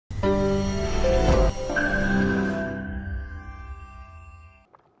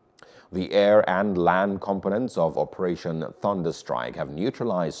The air and land components of Operation Thunderstrike have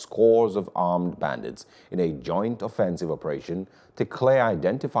neutralized scores of armed bandits in a joint offensive operation to clear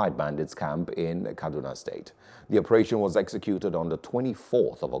identified bandits' camp in Kaduna State. The operation was executed on the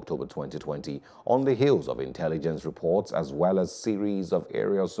 24th of October 2020 on the heels of intelligence reports as well as series of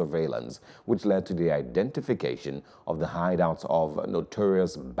aerial surveillance, which led to the identification of the hideouts of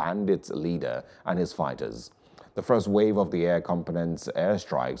notorious Bandits leader and his fighters. The first wave of the air component's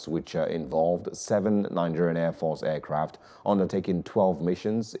airstrikes, which involved 7 Nigerian Air Force aircraft undertaking 12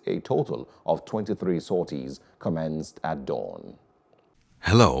 missions, a total of 23 sorties, commenced at dawn.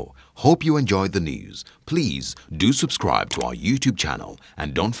 Hello, hope you enjoyed the news. Please do subscribe to our YouTube channel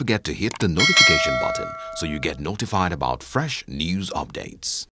and don't forget to hit the notification button so you get notified about fresh news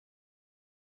updates.